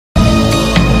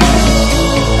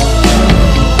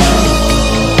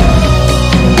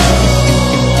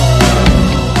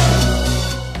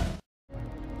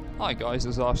Hi guys,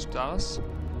 this is Dallas,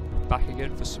 back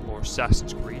again for some more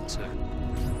Assassin's Creed 2.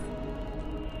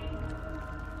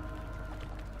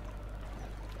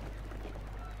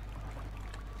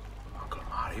 Uncle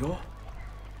Mario?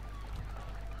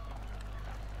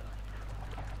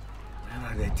 Where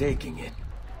are they taking it?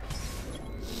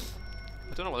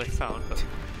 I don't know what they found, but...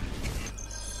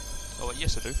 Oh, wait,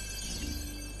 yes I do.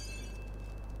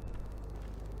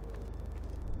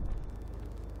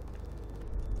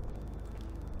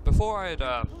 Before I had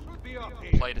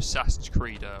played Assassin's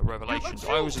Creed Revelations,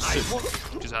 I always assumed,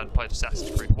 because I hadn't played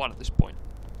Assassin's Creed 1 at this point,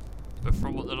 but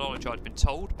from what the knowledge I'd been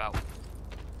told about,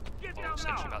 well,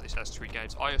 essentially about the Assassin's Creed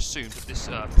games, I assumed that this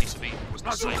piece of Eden was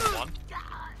the same one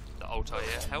that Altair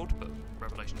held, but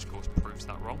Revelations, of course, proves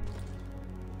that wrong.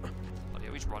 Bloody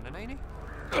hell, he's running, ain't he?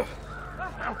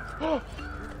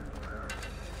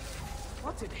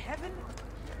 What's in heaven?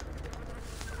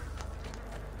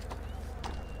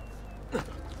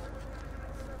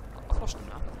 I've lost him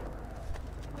now.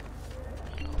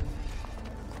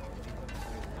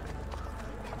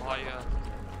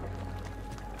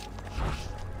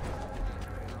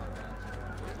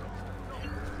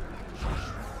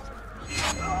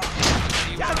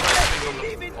 He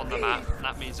was on the map, and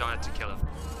that means I had to kill him.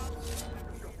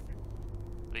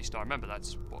 At least I remember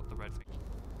that's what the red thing.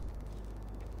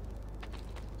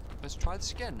 Let's try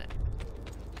this again then.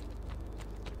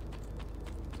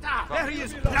 Ah, there he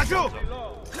is! Raju!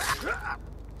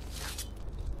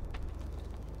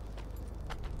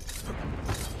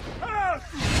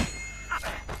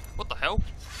 What the hell?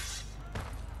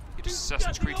 You just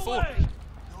Assassin's Creed 4 me.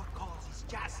 Your cause is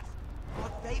just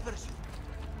what favors you.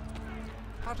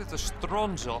 How did the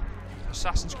Stronzo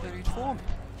Assassin's Creed 4 me?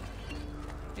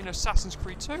 In Assassin's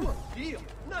Creed 2?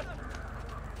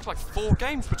 It's like 4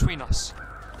 games between us.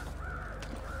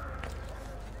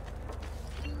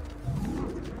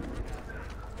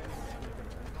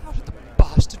 How did the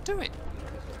bastard do it?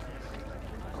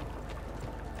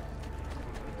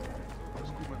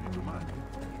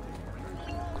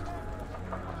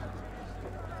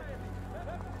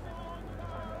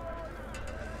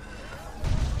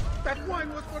 That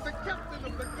wine was for the captain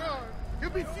of the guard. He'll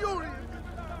be furious.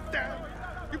 Damn.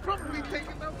 You probably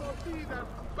taken up our feed, that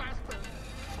bastard.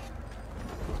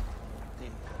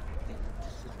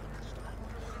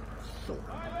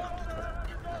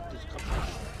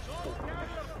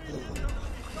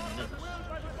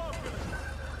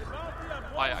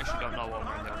 I actually don't know what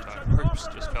I'm doing the Altair. Hoops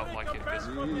just felt like it because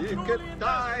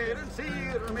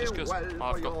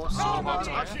I've got the sword of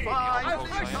Altair, the armor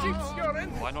of Altair.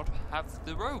 Why not have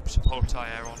the robes of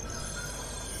Altair on?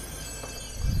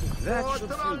 That should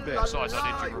feel better. Besides,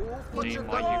 I did redeem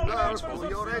my new weapons for them.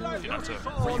 Didn't have to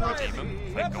re-redeem them,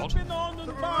 thank God. As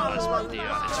the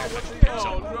information gets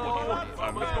on.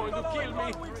 Mama's going to kill me.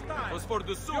 It was for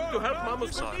the soup to help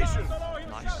Mama's condition.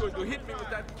 Nice. She's going to hit me with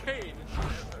that cane.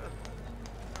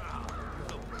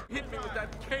 Hit me with that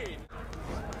cane.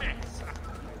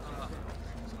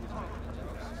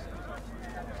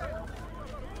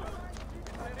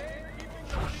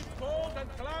 Cold and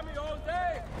clammy all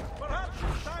day. Perhaps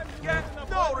it's time you get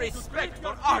no respect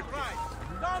for art.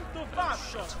 Down to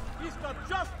Vasco. He's got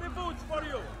just the boots for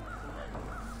you.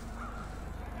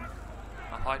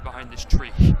 I'll hide behind this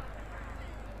tree.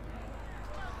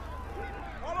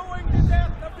 Following the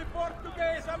death of the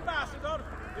Portuguese ambassador,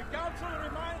 the council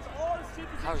reminds all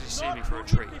citizens How does he see not me through a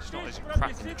to tree? eat the It's not fish as a from crack the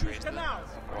in the city's tree, is there? canals.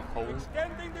 Or a hole.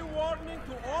 Extending the warning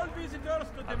to all visitors to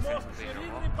the That thing most would be a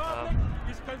serene lot. republic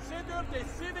is considered a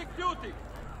civic duty.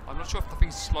 I'm not sure if the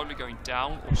thing's slowly going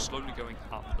down or slowly going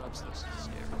up. That's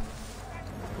scary.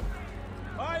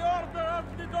 By order of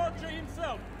the Doge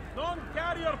himself,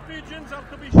 non-carrier pigeons are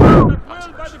to be shot at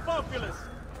will by the populace.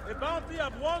 A bounty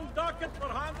of 1 ducat per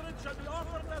 100 shall be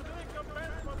offered as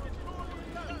recompense for the truly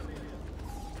nasty.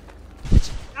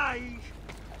 Aye.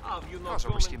 Have you That was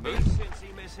not a risky come in move. peace since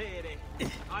he misheard?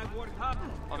 I've worked hard.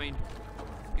 I mean,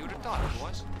 he would have died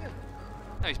otherwise.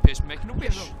 Now he's pierced me making a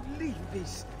wish. Leave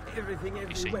this everything You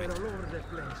see everywhere me. all over the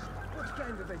place. What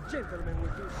kind of a gentleman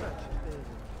would do such a thing?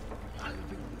 I'll do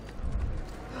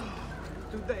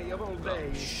it. Today of all Oh,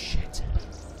 days. shit.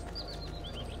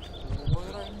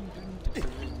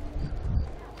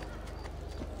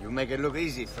 You make it look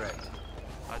easy, Fred.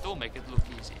 I don't make it look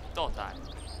easy, don't I?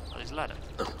 Oh, there's a ladder.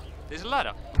 There's a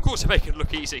ladder. Of course I make it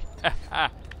look easy.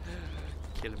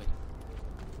 Killing me.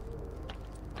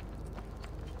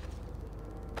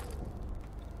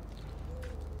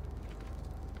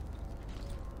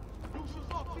 You should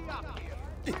not be up here.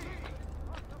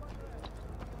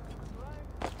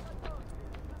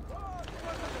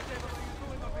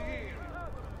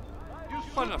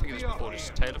 Funny enough, I think this before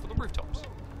is Taylor for the rooftops.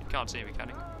 You can't see me, can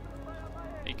you?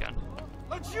 He can.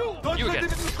 You again.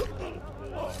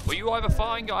 Were you either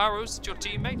firing your arrows at your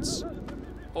teammates,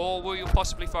 or were you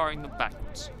possibly firing them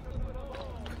backwards?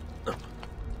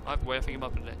 Either way, I think I'm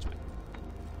up and next week.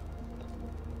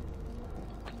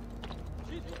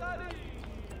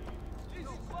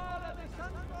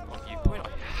 What viewpoint I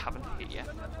haven't hit yet.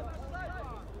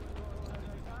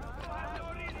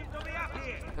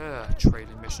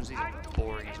 Trading missions, these are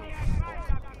boring as all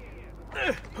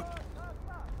fuck.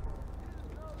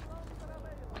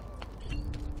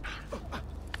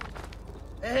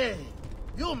 Hey,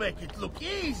 you make it look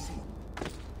easy.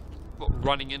 What,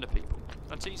 running into people?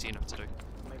 That's easy enough to do.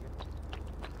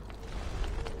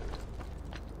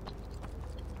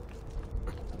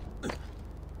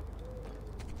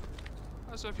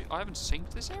 So I haven't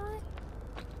synced this area?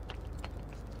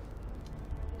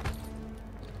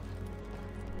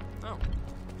 Oh.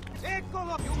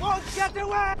 You won't get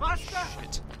away, master!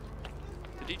 Shit.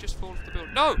 Did he just fall off the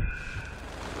building? No!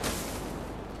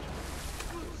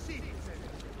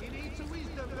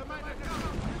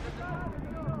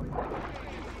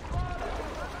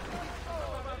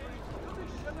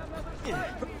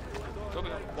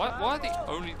 Why are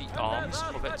only the arms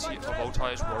of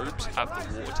Altair's robes have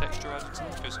the water texture added to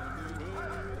them? Because I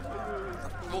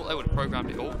thought they would have programmed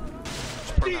it all.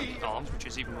 Just programmed the arms, which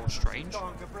is even more strange.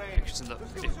 Because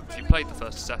if you played the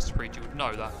first Assassin's Creed, you would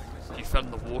know that if you fell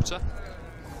in the water,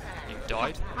 you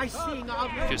died.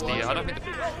 Because I don't think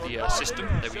the system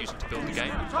they were using to build the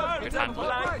game could handle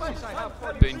it.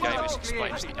 But in game it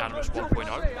explains the Animus 1.0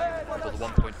 or the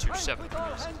 1.27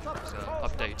 was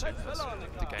updated to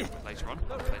the game later on.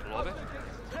 I played a lot of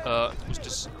it. Was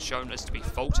just shown as to be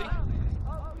faulty,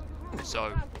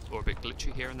 or a bit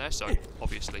glitchy here and there. So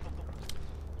obviously,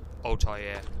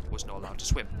 Altair was not allowed to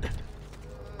swim.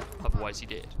 Otherwise, he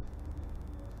did.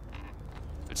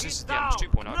 But since it's the Animus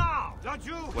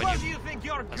 2.0, when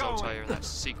you as Altair in that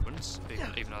sequence,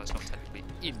 even though it's not technically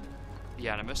in the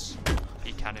Animus,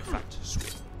 he can in fact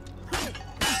swim.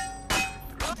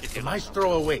 The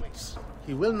Maestro awaits.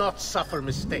 He will not suffer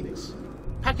mistakes.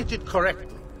 Package it correctly.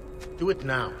 Do it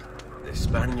now. The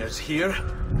Spaniards here?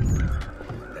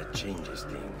 That changes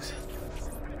things.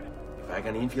 If I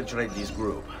can infiltrate this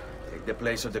group, take the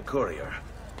place of the courier,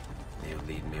 they'll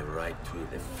lead me right to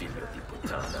the Figlio di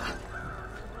Puttana.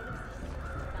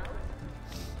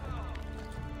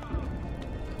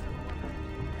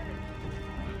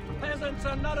 Peasants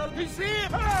are not a... He's here!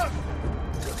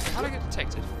 How did I get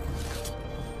detected?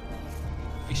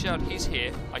 He shouted, "He's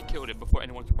here." I killed him before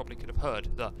anyone probably could have heard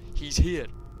the "he's here."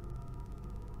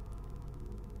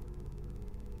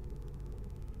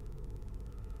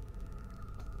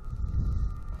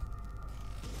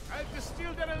 I've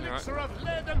distilled an elixir of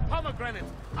lead and pomegranate.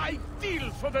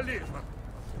 Ideal for the liver.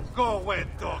 Go away,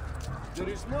 dog. There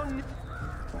is no need.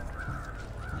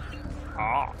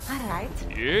 Ah.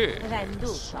 Alright. Yes.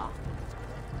 Venduto.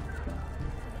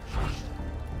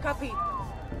 Capito.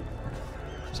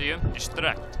 See him?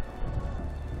 Distract.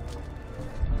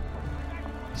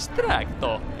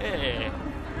 Distracto.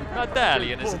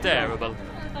 Italian is terrible.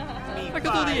 I can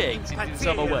do the eggs in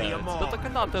some words, but I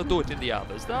cannot do it in the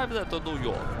others. I'm to New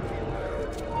York.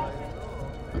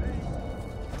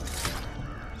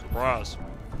 Surprise.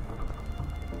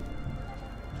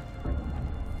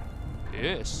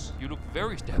 Yes, you look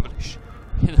very devilish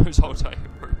in those Altair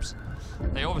robes.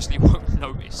 They obviously won't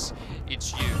notice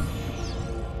it's you.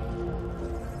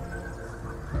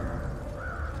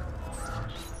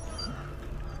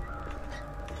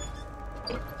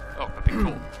 Oh, a big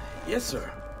call. Yes,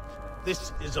 sir.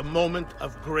 This is a moment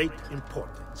of great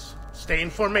importance. Stay in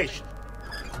formation.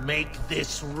 Make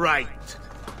this right.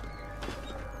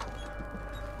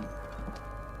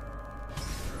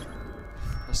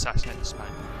 Assassinate the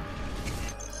Spaniard.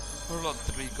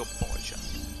 Rodrigo Borgia.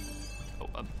 Oh,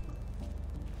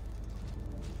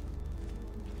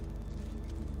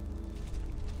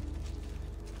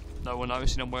 no one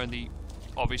noticing I'm wearing the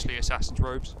obviously assassin's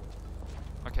robes.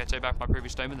 Okay, I take back my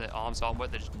previous statement that arms aren't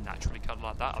weird, they're just naturally cut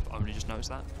like that. I've only just noticed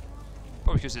that.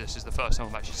 Probably because this is the first time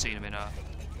I've actually seen them in a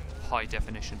high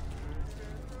definition.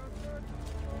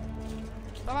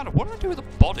 No matter, what do I do with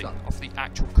the body of the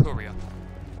actual courier?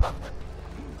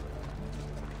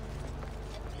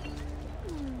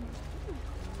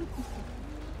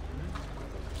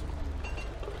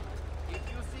 If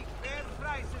you seek fair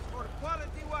prices for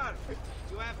quality work,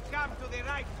 you have come to the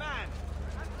right man.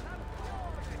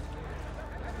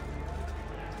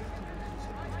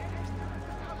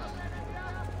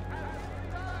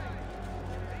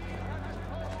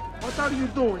 What are you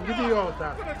doing,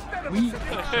 idiota? We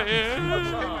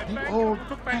the old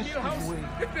festive way.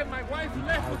 Then my wife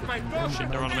left with my daughter. Shit,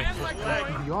 they're on me.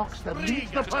 The ox that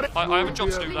leads the parade. I have a job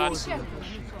to do, lads.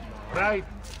 Right.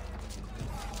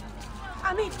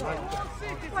 Anita,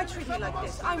 why treat me like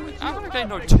this? I'm with you. How am I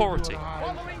getting authority?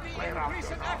 Following the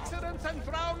increase in accidents and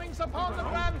drownings upon the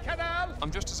Grand Canal,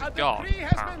 I'm just as a a guard, decree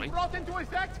has apparently. been brought into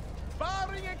effect,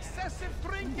 barring excessive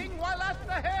drinking while at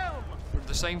the helm. But at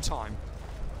the same time,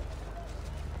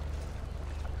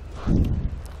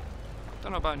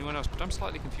 don't know about anyone else, but I'm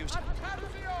slightly confused.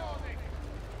 Attenzione!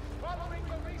 Following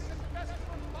the recent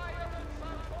festival fire in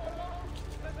San Polo,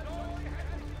 the joy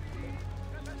has been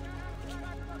that the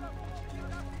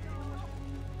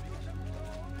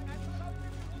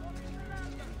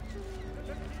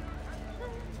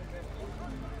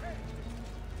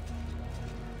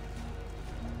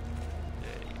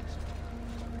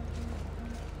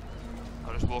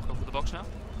I'll just walk off with the box now.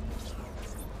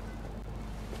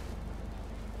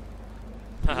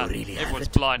 Really have Everyone's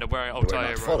it? blind and wearing old You were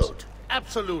tire not robes. followed.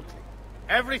 Absolutely.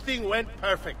 Everything went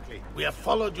perfectly. We have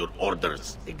followed your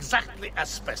orders exactly as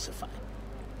specified.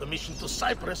 The mission to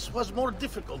Cyprus was more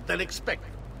difficult than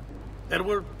expected. There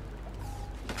were...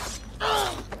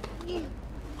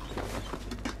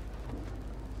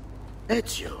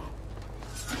 Ezio.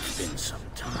 It's been some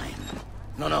time.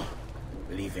 No.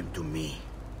 Leave him to me.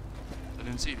 I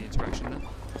didn't see the interaction there.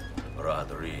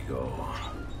 Rodrigo.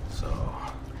 So,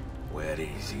 where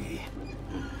is he?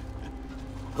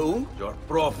 Who? Your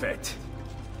prophet.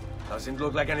 Doesn't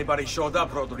look like anybody showed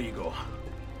up, Rodrigo.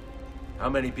 How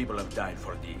many people have died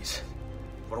for these?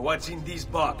 For what's in this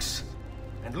box?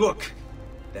 And look,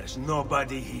 there's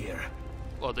nobody here.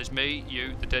 Well, there's me,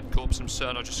 you, the dead corpse, and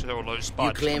Cern. I just saw a load of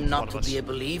spiders. You claim in not front to of us. be a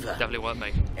believer. Definitely weren't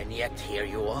me. And yet here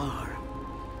you are.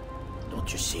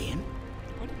 Don't you see him?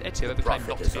 When did Ezio ever claim Prophet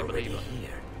not to is be a already believer?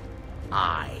 here.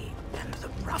 I am the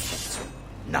prophet.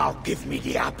 Now give me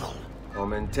the apple.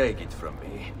 Come and take it from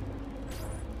me.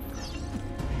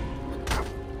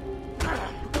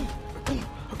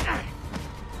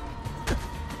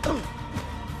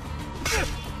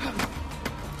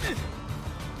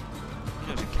 He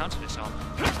knows he counted this on.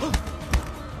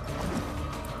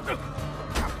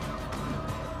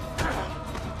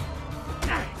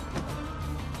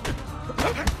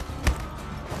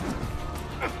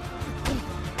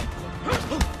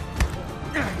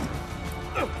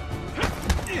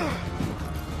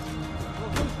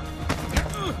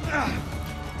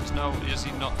 Does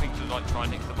he not think to like try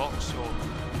and nick the box or?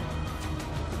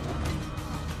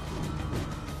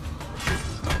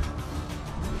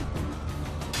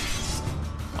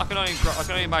 I can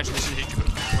only imagine this is history.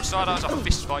 What started out as a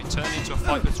fist fight turned into a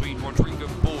fight between Rodrigo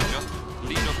Borgia,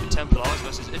 leader of the Templars,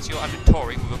 versus Ezio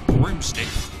Auditore with a broomstick,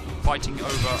 fighting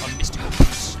over a mystical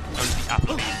piece known as the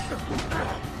Apple of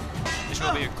Eve. This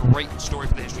will be a great story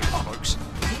for the history books, folks.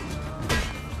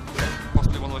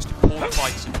 Possibly one of the most important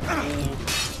fights in all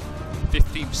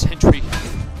 15th century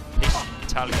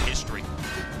Italian history.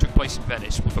 Took place in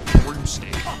Venice with a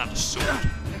broomstick and a sword.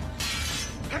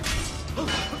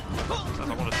 Sounds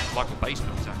like one of Michael Bay's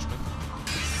films, actually.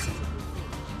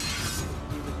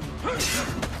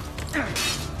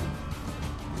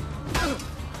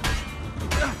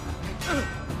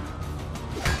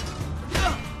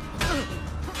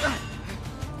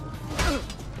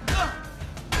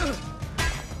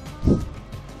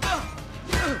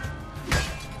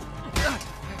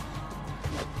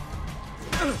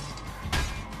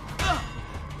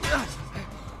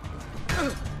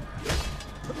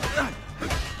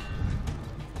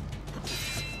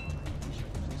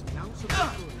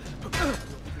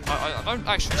 I don't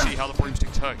actually see how the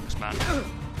broomstick's hurting this man.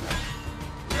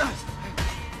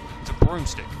 It's a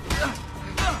broomstick.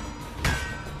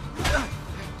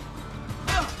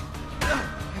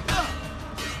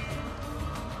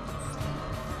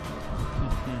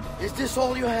 Is this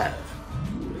all you have?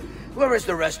 Where is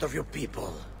the rest of your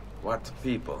people? What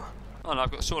people? Oh no,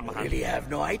 I've got a sword in my hand. Really have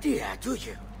no idea, do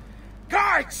you?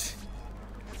 Guards!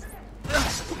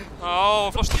 Oh,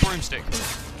 I've lost the broomstick.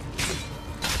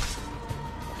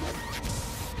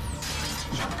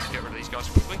 Get rid of these guys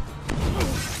quickly.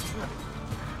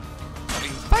 I'm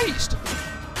being phased!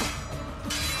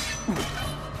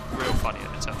 Real funny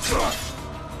at the time.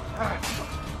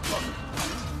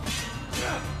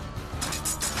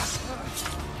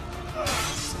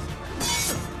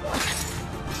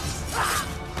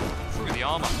 Through the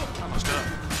armour. How much do that?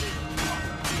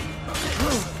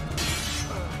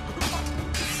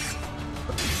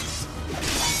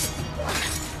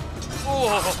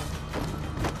 Oh!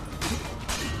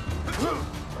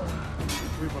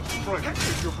 We must strike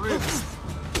with your breathing.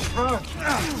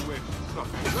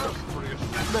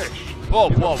 Whoa,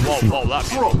 whoa, whoa, whoa, that'd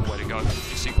be a cool way to go. Be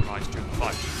synchronized during the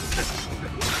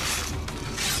fight.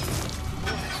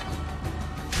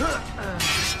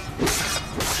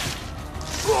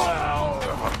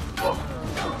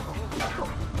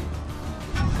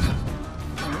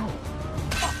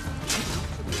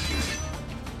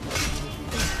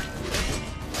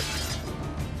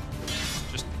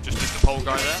 Just the pole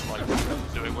guy there,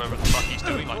 like doing whatever the fuck he's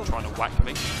doing, like trying to whack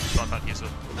me. So I thought he's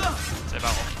say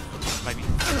about maybe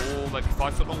 4, maybe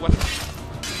 5 foot long weapon.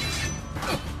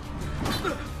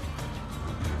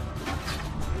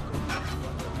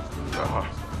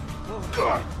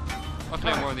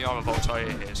 Luckily I'm wearing the armor bolts I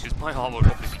hear here, because my armor would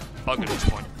probably be buggered at this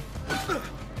point.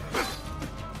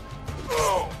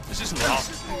 This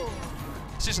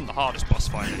isn't the hardest boss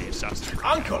fight in the Assassin's Creed,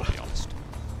 Uncle! to be honest.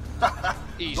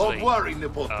 Easily, Don't worry,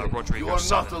 Nipote. Rodrigo's You are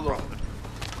son not and alone.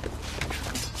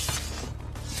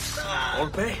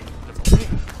 Volpe?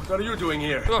 What are you doing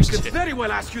here? Who else is Could here? very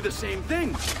well ask you the same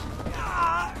thing.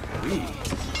 We?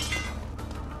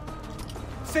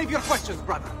 Save your questions,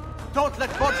 brother. Don't let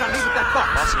Borgia leave with that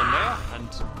box. Barcelona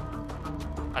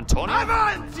and Antonio?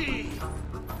 Avanti!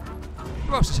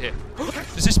 Who else is here?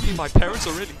 Does this mean my parents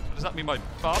already? Does that mean my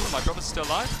father and my brother's still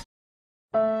alive?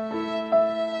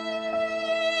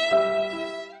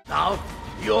 Now,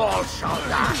 you all shall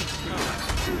die.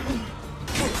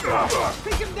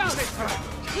 Take him down, Hector.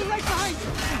 We're right behind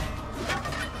you.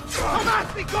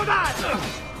 Tomasti Godard!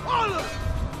 All of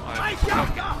my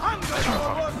Yaka hunger!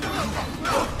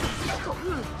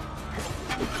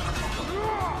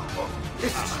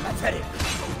 This is pathetic.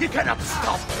 You cannot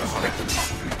stop this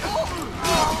wickedness.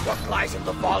 What lies in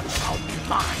the vault shall be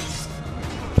mine.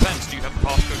 Depends, do you have the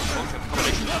passcode to launch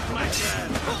accommodation?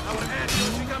 Our hands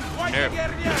will become quite No.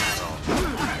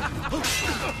 guerrilla!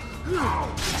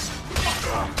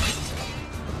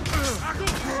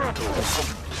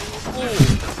 Oh,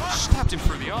 stabbed him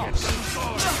through the arms.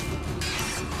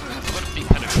 What a deep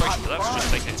penetration, but that's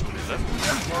just taken into it, is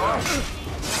it?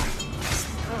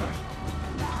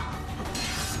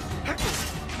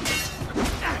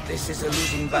 This is a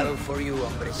losing battle for you,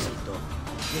 hombrecito.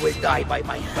 You will die by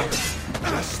my hand,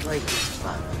 just like his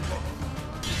father.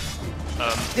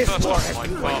 This First war off, has my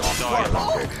been father far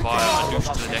longer. died via a douche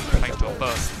to the neck paint on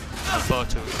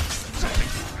Alberto something.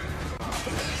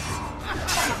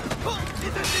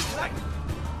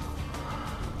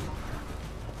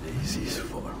 This is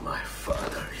for my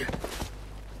father.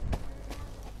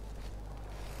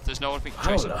 There's no one we can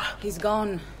chase him. Paula. He's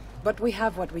gone, but we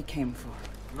have what we came for.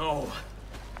 No.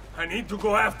 I need to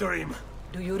go after him.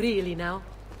 Do you really now?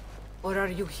 Or are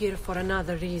you here for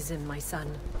another reason, my son?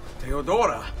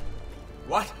 Theodora?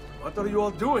 What? What are you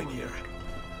all doing here?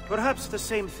 Perhaps the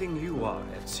same thing you are,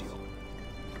 Ezio.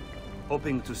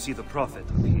 Hoping to see the Prophet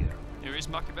appear. Here is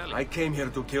Machiavelli. I came here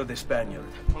to kill the Spaniard.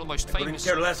 One of the most Couldn't famous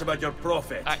care less about your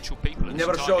prophet. actual people in He this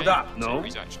never entire showed game up. No?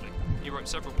 series, actually. He wrote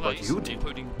several But plays, you did.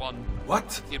 including one.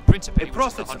 What? In Principe, A which is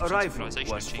prophet's the 100% arrival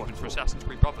civilization was achievement for foretold. Assassin's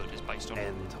Creed Brotherhood is based on.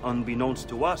 And unbeknownst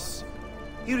to us,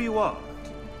 here you are.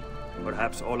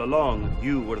 Perhaps all along,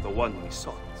 you were the one we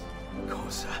sought.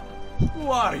 Cosa? Who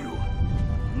are you?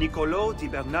 Niccolò di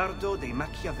Bernardo de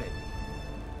Machiavelli.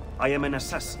 I am an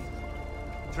assassin,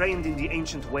 trained in the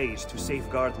ancient ways to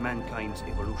safeguard mankind's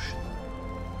evolution.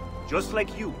 Just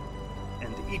like you,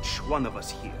 and each one of us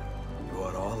here. You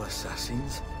are all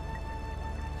assassins?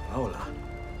 Paola.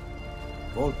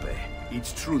 Volpe.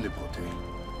 It's true,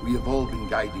 Nipote. We have all been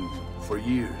guiding you for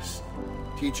years,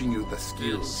 teaching you the It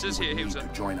skills says you here would he was need a.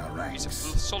 to join our He's a ranks.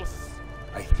 sort of.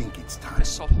 I think it's time.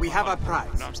 We have our prize,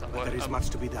 Pronounce that but word. there is much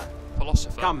to be done.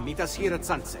 Philosopher. Come, meet us here at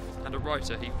sunset. And a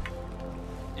writer.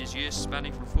 His years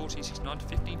spanning from 1469 to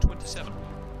 1527.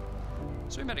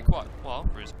 So he made it quite a while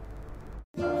for his.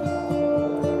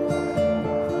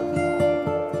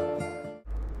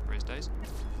 Days.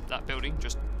 That building,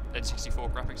 just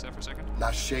N64 graphics there for a second.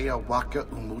 La Shea Waka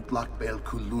Umutlak Bel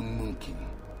Kulun Munkin.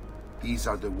 These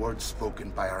are the words spoken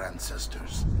by our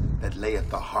ancestors that lay at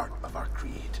the heart of our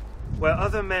creed. Where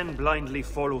other men blindly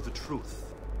follow the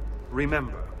truth,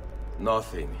 remember.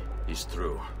 Nothing is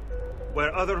true.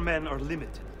 Where other men are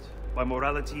limited by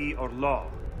morality or law,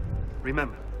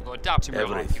 remember. Although I doubt in real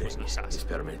life he was an Everything is assassin.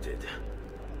 permitted.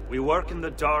 We work in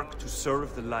the dark to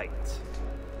serve the light.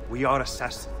 We are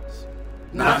assassins.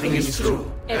 Nothing is true.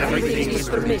 Everything is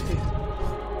permitted.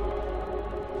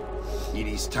 It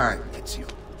is time, Ezio.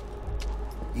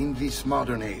 In this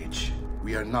modern age,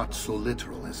 we are not so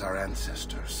literal as our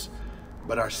ancestors,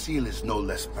 but our seal is no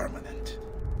less permanent.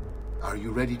 Are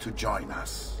you ready to join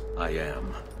us? I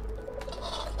am.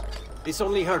 This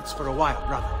only hurts for a while,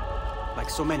 brother. Like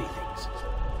so many things.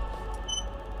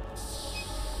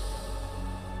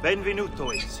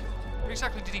 Benvenuto, Ezio. What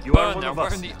exactly did he You are burn one there? of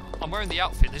us. I'm wearing the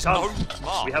outfit. There's Come, no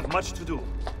mark. we have much to do.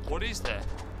 What is there?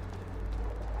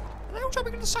 Are they all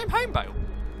jumping in the same hay bale?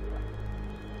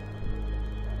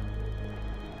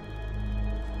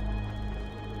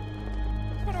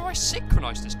 How do I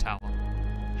synchronise this tower?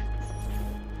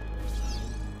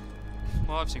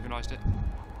 Well, I've synchronised it.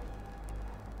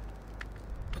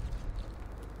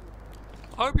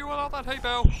 I hope you all have that hay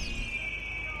bale.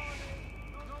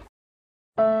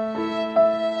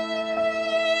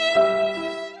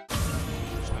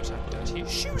 Shows how dirty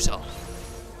his shoes are.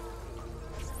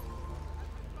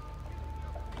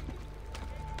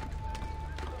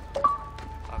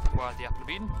 I've acquired the Apple of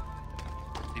Eden,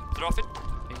 the Prophet,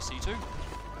 AC2,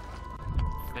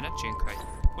 Venetian crate.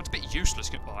 Well, it's a bit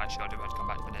useless. Well, actually, I do have to come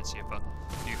back to Venezia, but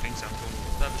a few things haven't gone with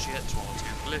the feather yet. There's one or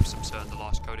two glyphs. I'm certain the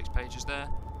last codex pages there.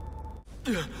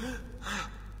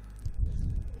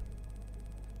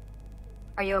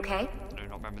 Are you okay? I do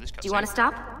not remember this cutscene. Do you want to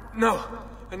stop? No,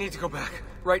 I need to go back.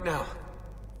 Right now.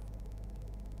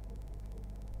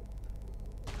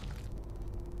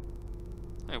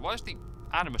 Hey, why is the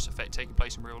animus effect taking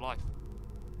place in real life?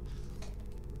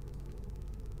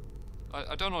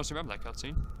 I don't honestly remember that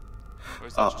cutscene. Or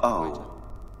is that just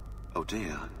oh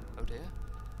dear. Oh dear.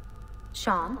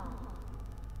 Sean?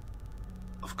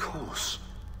 Of course.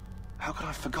 How could I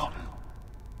have forgotten?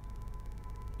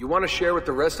 You want to share with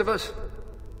the rest of us?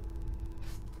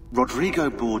 Rodrigo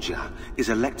Borgia is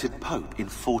elected Pope in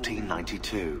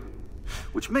 1492,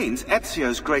 which means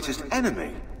Ezio's greatest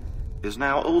enemy is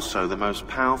now also the most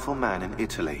powerful man in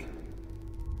Italy.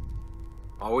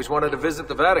 Always wanted to visit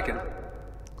the Vatican.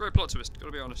 Great plot twist,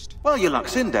 gotta be honest. Well, your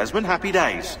luck's in, Desmond. Happy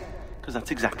days. Because that's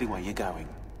exactly where you're going.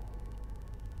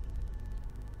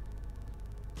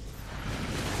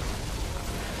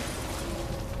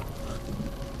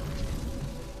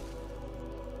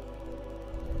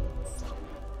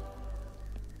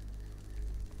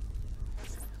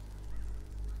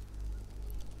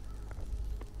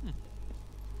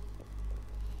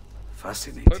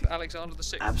 Fascinating. Pope Alexander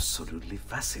VI. Absolutely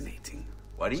fascinating.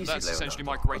 What is So it, that's Leonardo? essentially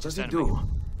my What greatest does it enemy. do?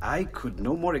 I could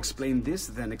no more explain this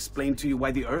than explain to you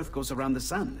why the Earth goes around the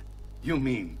Sun. You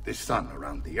mean the sun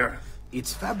around the Earth?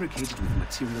 It's fabricated with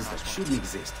materials that shouldn't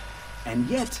exist. And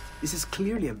yet, this is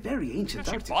clearly a very You can ancient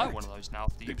actually buy artifact. one of those now.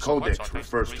 If The Ubisoft Codex website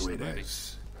refers released to it the movie.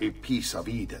 as a piece of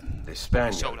Eden. The It's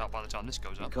Spaniard. sold out by the time this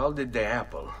goes He up. called it the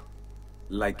apple.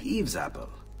 Like Eve's apple,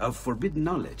 of forbidden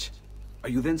knowledge. Are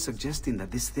you then suggesting that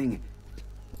this thing...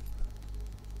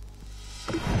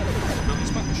 Building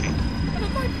smoke machine. And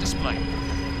a light display.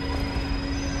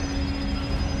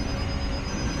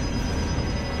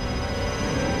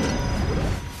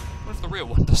 What if the real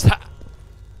one does that?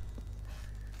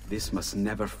 This must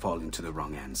never fall into the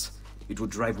wrong hands. It would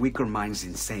drive weaker minds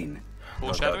insane. No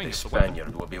doubt Foreshadowing the is the weapon.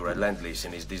 Spaniard will be relentless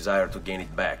in his desire to gain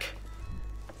it back.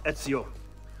 Ezio,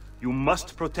 you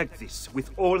must protect this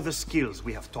with all the skills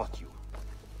we have taught you.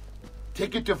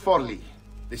 Take it to Forli.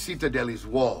 The citadel is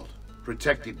walled,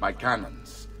 protected by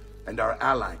cannons, and our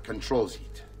ally controls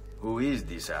it. Who is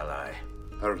this ally?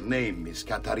 Her name is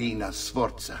Caterina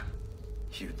Sforza.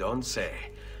 You don't say.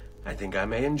 I think I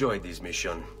may enjoy this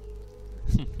mission.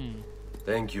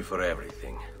 Thank you for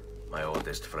everything, my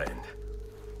oldest friend.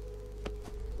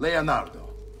 Leonardo,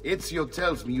 Ezio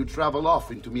tells me you travel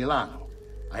off into Milano.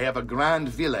 I have a grand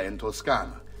villa in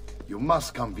Toscana. You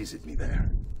must come visit me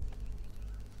there.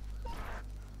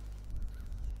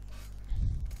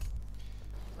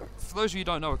 For those of you who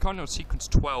don't know, we're currently on sequence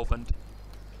 12, and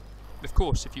of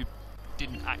course, if you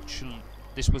didn't actually,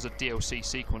 this was a DLC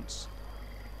sequence.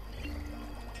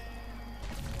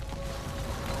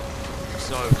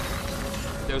 So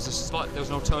there was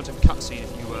an alternative cutscene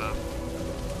if you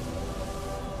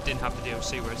didn't have the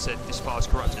DLC where it said this file is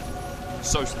corrupted.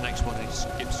 So the next one is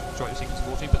skips straight to sequence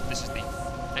 14, but this is the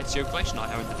Ezio Glacier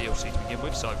Knight in the DLC to begin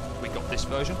with, so we got this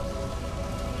version.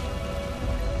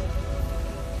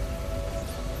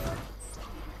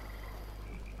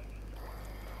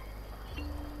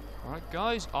 Alright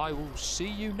guys, I will see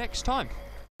you next time.